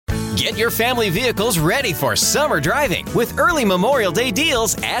Get your family vehicles ready for summer driving with early Memorial Day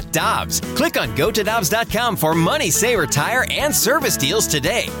deals at Dobbs. Click on GoToDobbs.com for money saver tire and service deals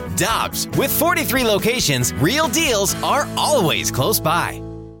today. Dobbs, with 43 locations, real deals are always close by.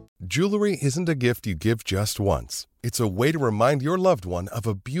 Jewelry isn't a gift you give just once. It's a way to remind your loved one of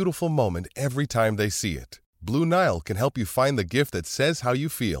a beautiful moment every time they see it. Blue Nile can help you find the gift that says how you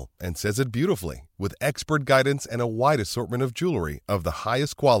feel and says it beautifully, with expert guidance and a wide assortment of jewelry of the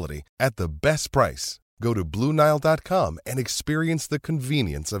highest quality at the best price. Go to BlueNile.com and experience the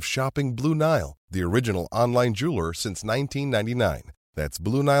convenience of shopping Blue Nile, the original online jeweler since 1999. That's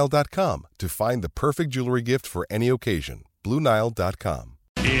BlueNile.com to find the perfect jewelry gift for any occasion. BlueNile.com.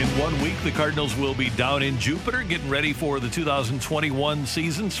 In 1 week, the Cardinals will be down in Jupiter getting ready for the 2021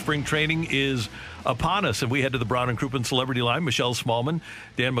 season. Spring training is upon us, and we head to the Brown and Crouppen Celebrity Line. Michelle Smallman,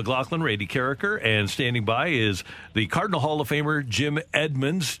 Dan McLaughlin, Randy Carricker, and standing by is the Cardinal Hall of Famer Jim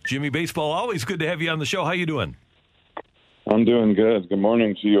Edmonds. Jimmy Baseball, always good to have you on the show. How you doing? I'm doing good. Good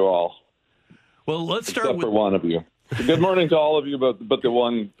morning to you all. Well, let's start Except with for one of you. Good morning to all of you, but the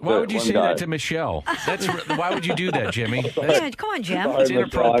one. Why would you say guy. that to Michelle? Why would you do that, Jimmy? Yeah, come on, Jim. Sorry, It's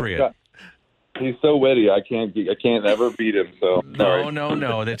inappropriate. He's so witty. I can't ever beat him. So sorry.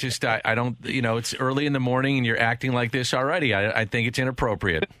 No. That's just I don't. It's early in the morning and you're acting like this already. I think it's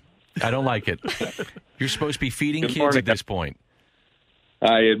inappropriate. I don't like it. You're supposed to be feeding Good kids morning. at this point.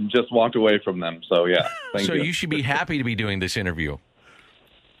 I had just walked away from them. So yeah. Thank So you. you should be happy to be doing this interview.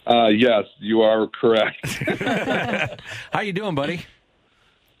 Yes, you are correct. How you doing, buddy?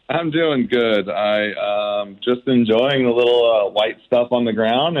 I'm doing good. I just enjoying the little white stuff on the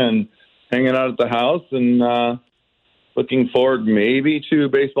ground and hanging out at the house and looking forward maybe to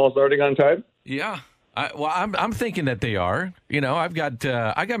baseball starting on time. Yeah. I'm thinking that they are. I've got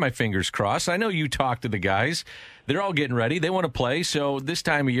I got my fingers crossed. I know you talk to the guys. They're all getting ready. They want to play. So this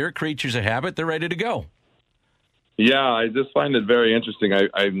time of year, creatures of habit, they're ready to go. Yeah, I just find it very interesting.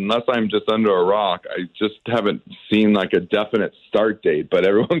 Unless I'm just under a rock, I just haven't seen like a definite start date. But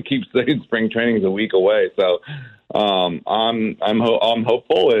everyone keeps saying spring training is a week away, so I'm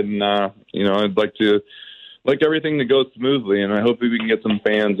hopeful, and I'd like everything to go smoothly, and I hope we can get some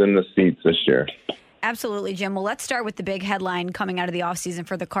fans in the seats this year. Absolutely, Jim. Well, let's start with the big headline coming out of the offseason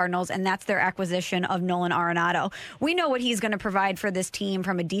for the Cardinals, and that's their acquisition of Nolan Arenado. We know what he's going to provide for this team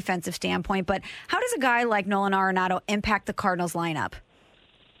from a defensive standpoint, but how does a guy like Nolan Arenado impact the Cardinals lineup?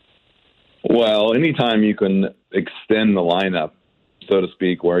 Well, anytime you can extend the lineup, so to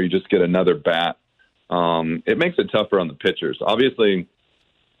speak, where you just get another bat, it makes it tougher on the pitchers. Obviously,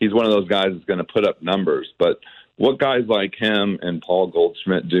 he's one of those guys that's going to put up numbers, but what guys like him and Paul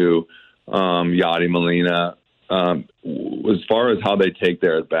Goldschmidt do, Yadi Molina, as far as how they take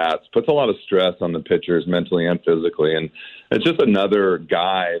their at-bats, puts a lot of stress on the pitchers mentally and physically. And it's just another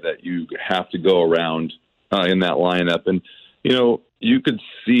guy that you have to go around in that lineup. And, you could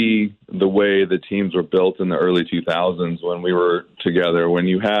see the way the teams were built in the early 2000s when we were together, when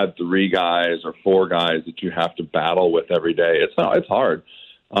you had 3 guys or 4 guys that you have to battle with every day. It's hard.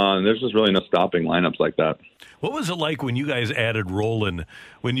 There's just really no stopping lineups like that. What was it like when you guys added Roland,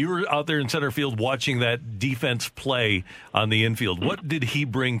 when you were out there in center field watching that defense play on the infield? What did he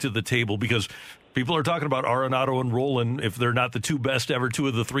bring to the table? Because people are talking about Arenado and Roland, if they're not the 2 best ever, 2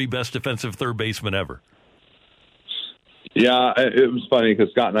 of the 3 best defensive third basemen ever. Yeah, it was funny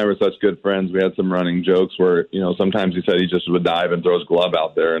because Scott and I were such good friends. We had some running jokes where, sometimes he said he just would dive and throw his glove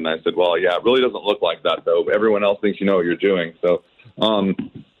out there. And I said, well, yeah, it really doesn't look like that, though. Everyone else thinks you know what you're doing. So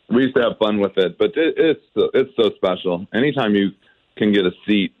we used to have fun with it. But it's so special. Anytime you can get a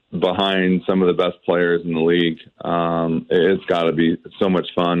seat behind some of the best players in the league, it's got to be so much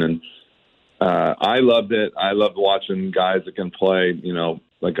fun. And I loved it. I loved watching guys that can play,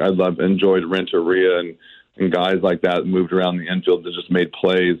 enjoyed Renteria and guys like that moved around the infield that just made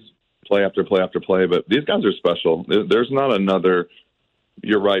plays, play after play after play. But these guys are special. There's not another,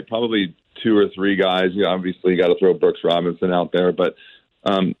 you're right, probably 2 or 3 guys. Obviously you got to throw Brooks Robinson out there. But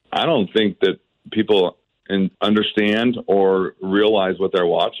I don't think that people understand or realize what they're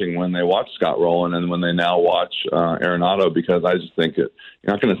watching when they watch Scott Rowland and when they now watch Arenado, because I just think you're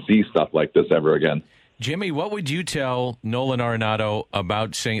not going to see stuff like this ever again. Jimmy, what would you tell Nolan Arenado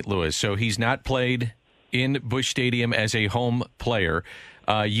about St. Louis? So he's not played in Busch Stadium as a home player.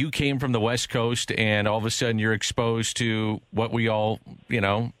 You came from the West Coast, and all of a sudden you're exposed to what we all,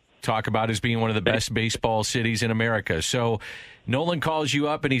 talk about as being one of the best baseball cities in America. So Nolan calls you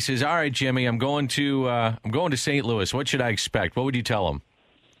up and he says, "All right, Jimmy, I'm going to St. Louis. What should I expect?" What would you tell him?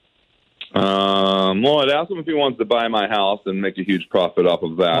 Well, I'd ask him if he wants to buy my house and make a huge profit off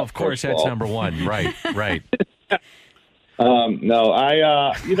of that. Well, of course, that's number one. Right.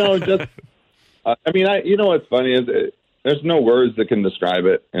 No, just, what's funny is there's no words that can describe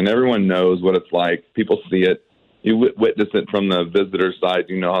it, and everyone knows what it's like. People see it. You witness it from the visitor side.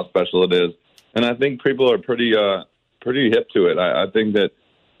 You know how special it is. And I think people are pretty hip to it. I think that,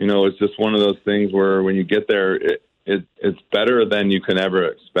 it's just one of those things where when you get there, it's better than you can ever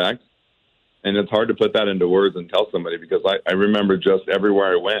expect. And it's hard to put that into words and tell somebody, because I remember just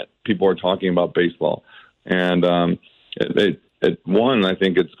everywhere I went, people were talking about baseball. And one, I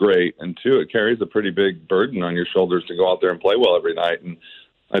think it's great. And two, it carries a pretty big burden on your shoulders to go out there and play well every night. And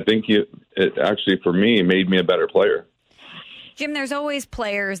I think it actually, for me, made me a better player. Jim, there's always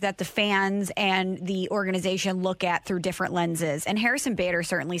players that the fans and the organization look at through different lenses, and Harrison Bader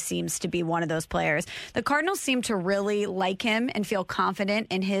certainly seems to be one of those players. The Cardinals seem to really like him and feel confident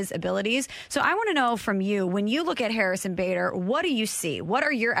in his abilities. So I want to know from you, when you look at Harrison Bader, what do you see? What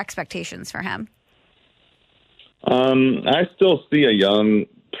are your expectations for him? I still see a young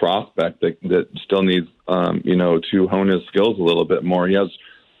prospect that still needs, to hone his skills a little bit more. He has,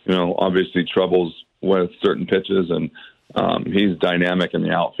 obviously troubles with certain pitches, and he's dynamic in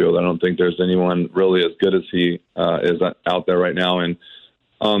the outfield. I don't think there's anyone really as good as he is out there right now. And,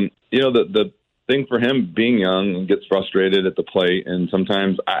 the thing for him, being young, and gets frustrated at the plate. And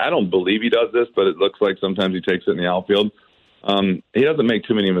sometimes, I don't believe he does this, but it looks like sometimes he takes it in the outfield. He doesn't make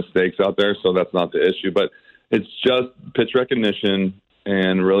too many mistakes out there, so that's not the issue. But it's just pitch recognition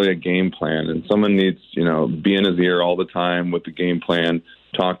and really a game plan. And someone needs, be in his ear all the time with the game plan,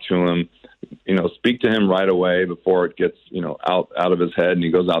 talk to him, speak to him right away before it gets, out of his head and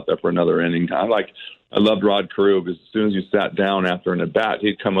he goes out there for another inning. I loved Rod Carew, because as soon as you sat down after an at-bat,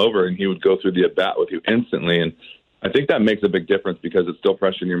 he'd come over and he would go through the at-bat with you instantly. And I think that makes a big difference, because it's still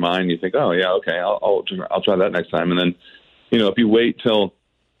fresh in your mind. You think, oh, yeah, okay, I'll try that next time. And then, if you wait till,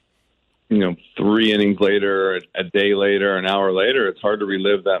 3 innings later, a day later, an hour later, it's hard to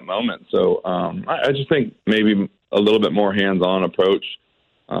relive that moment. So I just think maybe a little bit more hands-on approach,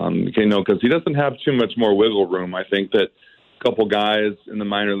 because he doesn't have too much more wiggle room. I think that a couple guys in the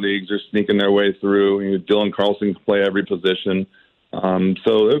minor leagues are sneaking their way through. Dylan Carlson can play every position.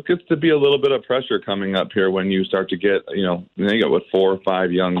 So it gets to be a little bit of pressure coming up here when you start to get, you got 4 or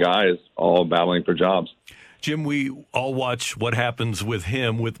 5 young guys all battling for jobs. Jim, we all watch what happens with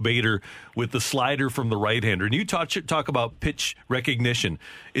him, with Bader, with the slider from the right-hander. And you talk about pitch recognition.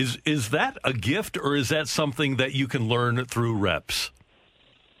 Is that a gift, or is that something that you can learn through reps?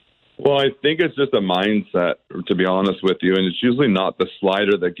 Well, I think it's just a mindset, to be honest with you. And it's usually not the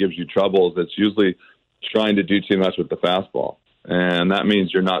slider that gives you troubles. It's usually trying to do too much with the fastball. And that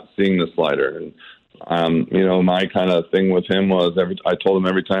means you're not seeing the slider. And my kind of thing with him was I told him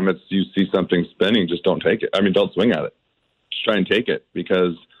every time you see something spinning, just don't take it. Don't swing at it. Just try and take it,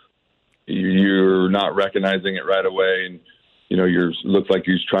 because you're not recognizing it right away. And, looks like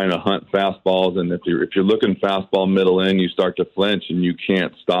you're trying to hunt fastballs. And if you're looking fastball middle in, you start to flinch and you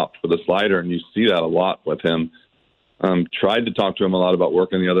can't stop for the slider. And you see that a lot with him. Tried to talk to him a lot about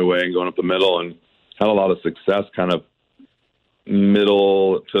working the other way and going up the middle, and had a lot of success kind of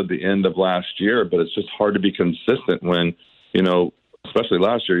middle to the end of last year, but it's just hard to be consistent when, especially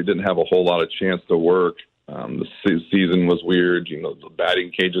last year, you didn't have a whole lot of chance to work. The season was weird. The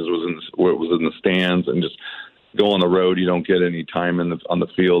batting cages was in the stands, and just go on the road, you don't get any time on the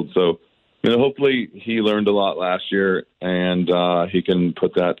field. So, hopefully he learned a lot last year, and he can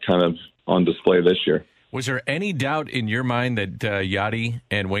put that kind of on display this year. Was there any doubt in your mind that Yadi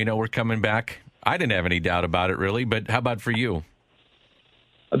and Waino were coming back? I didn't have any doubt about it, really, but how about for you?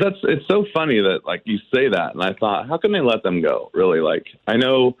 It's so funny that, you say that, and I thought, how can they let them go? Really, I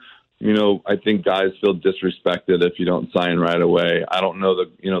know, I think guys feel disrespected if you don't sign right away. I don't know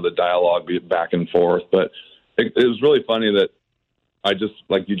the dialogue back and forth, but it was really funny that I just,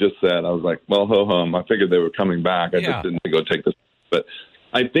 like you just said, I was like, well, ho-hum, I figured they were coming back. I just didn't go take this. But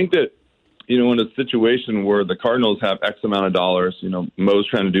I think that, in a situation where the Cardinals have X amount of dollars, Mo's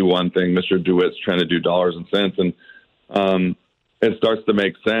trying to do one thing, Mr. DeWitt's trying to do dollars and cents, and it starts to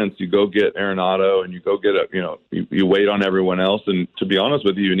make sense. You go get Arenado, and you go get you wait on everyone else. And to be honest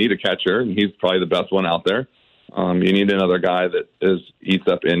with you need a catcher, and he's probably the best one out there. You need another guy that eats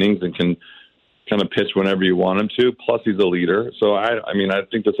up innings and can kind of pitch whenever you want him to. Plus, he's a leader. So I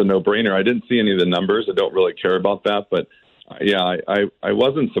think that's a no-brainer. I didn't see any of the numbers. I don't really care about that, but yeah, I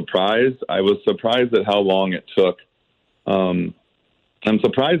wasn't surprised. I was surprised at how long it took. I'm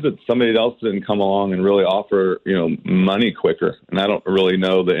surprised that somebody else didn't come along and really offer, money quicker. And I don't really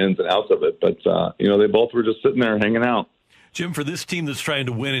know the ins and outs of it, but, they both were just sitting there hanging out. Jim, for this team that's trying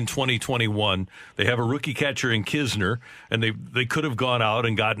to win in 2021, they have a rookie catcher in Kisner, and they could have gone out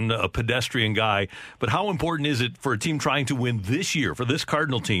and gotten a pedestrian guy. But how important is it for a team trying to win this year, for this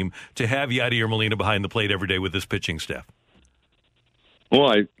Cardinal team, to have Yadier Molina behind the plate every day with this pitching staff? Well,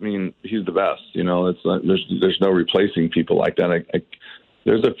 I mean, he's the best. You know, it's there's no replacing people like that.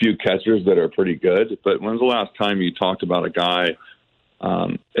 There's a few catchers that are pretty good, but when's the last time you talked about a guy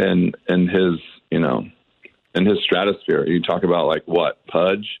in his stratosphere? You talk about like what,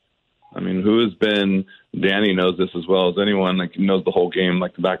 Pudge? I mean, who has been? Danny knows this as well as anyone. Like, knows the whole game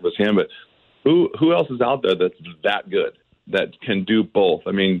like the back of his hand. But who else is out there that's that good, that can do both?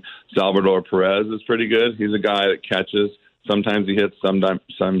 I mean, Salvador Perez is pretty good. He's a guy that catches. Sometimes he hits, sometimes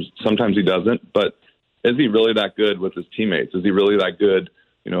he doesn't. But is he really that good with his teammates? Is he really that good,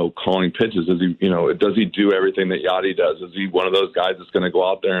 calling pitches? Is he, does he do everything that Yadi does? Is he one of those guys that's going to go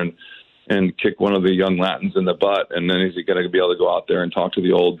out there and kick one of the young Latins in the butt? And then is he going to be able to go out there and talk to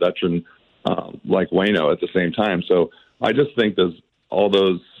the old veteran like Waino at the same time? So I just think all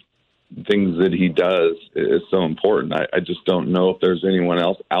those things that he does is so important. I just don't know if there's anyone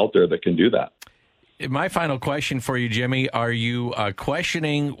else out there that can do that. My final question for you, Jimmy, are you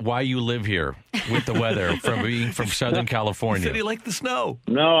questioning why you live here with the weather from being from Southern California? He said he liked the snow.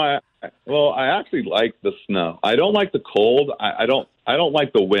 No, I actually like the snow. I don't like the cold. I don't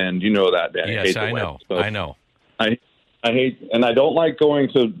like the wind. You know that, Danny. Yes, I know. So I know. I hate, and I don't like going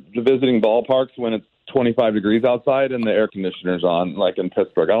to visiting ballparks when it's 25 degrees outside and the air conditioner's on, like in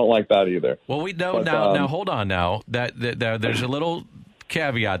Pittsburgh. I don't like that either. Well, now hold on. Now that there's a little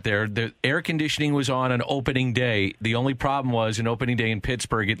caveat there. The air conditioning was on opening day. The only problem was an opening day in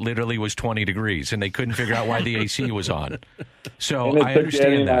Pittsburgh, it literally was 20 degrees, and they couldn't figure out why the AC was on. So I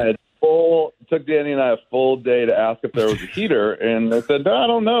understand that. It took Danny and I a full day to ask if there was a heater, and they said, I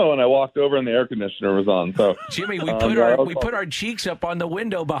don't know. And I walked over, and the air conditioner was on. So Jimmy, we put our cheeks up on the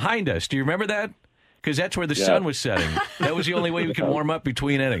window behind us. Do you remember that? Because that's where the sun was setting. That was the only way we could warm up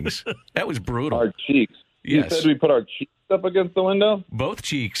between innings. That was brutal. Our cheeks. Yes. You said we put our cheeks up against the window? Both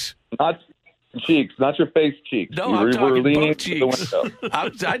cheeks. Not cheeks, not your face cheeks. No, I'm talking both cheeks.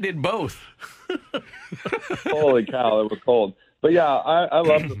 I did both. Holy cow, it was cold. But yeah, I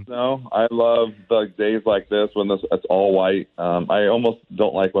love the snow. I love the days like this when it's all white. I almost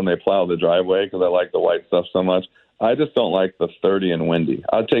don't like when they plow the driveway because I like the white stuff so much. I just don't like the 30 and windy.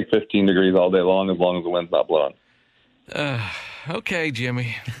 I'd take 15 degrees all day long as the wind's not blowing. Okay,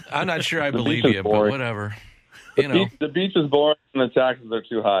 Jimmy. I'm not sure I believe you, but whatever. The beach is boring and the taxes are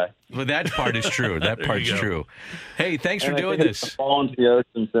too high. Well, that part is true. That part's true. Hey, thanks for doing this. Fall into the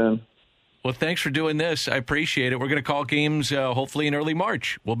ocean soon. Well, thanks for doing this. I appreciate it. We're going to call games hopefully in early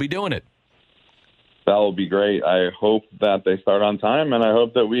March. We'll be doing it. That will be great. I hope that they start on time, and I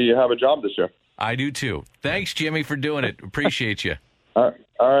hope that we have a job this year. I do, too. Thanks, Jimmy, for doing it. Appreciate you. All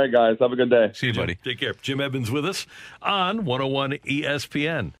right, guys. Have a good day. See you, buddy. Take care. Jim Evans with us on 101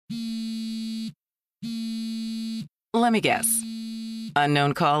 ESPN. Let me guess.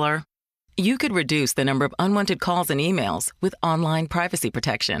 Unknown caller? You could reduce the number of unwanted calls and emails with online privacy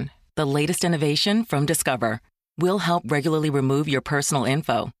protection. The latest innovation from Discover will help regularly remove your personal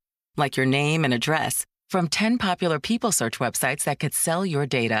info, like your name and address, from 10 popular people search websites that could sell your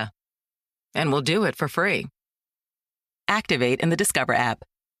data. And we'll do it for free. Activate in the Discover app.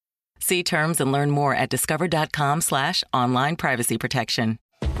 See terms and learn more at discover.com/online privacy protection.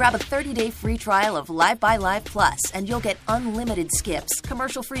 Grab a 30-day free trial of Live by Live Plus, and you'll get unlimited skips,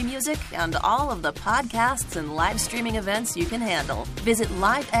 commercial-free music, and all of the podcasts and live streaming events you can handle. Visit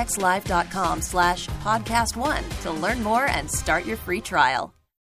livexlive.com/podcast1 to learn more and start your free trial.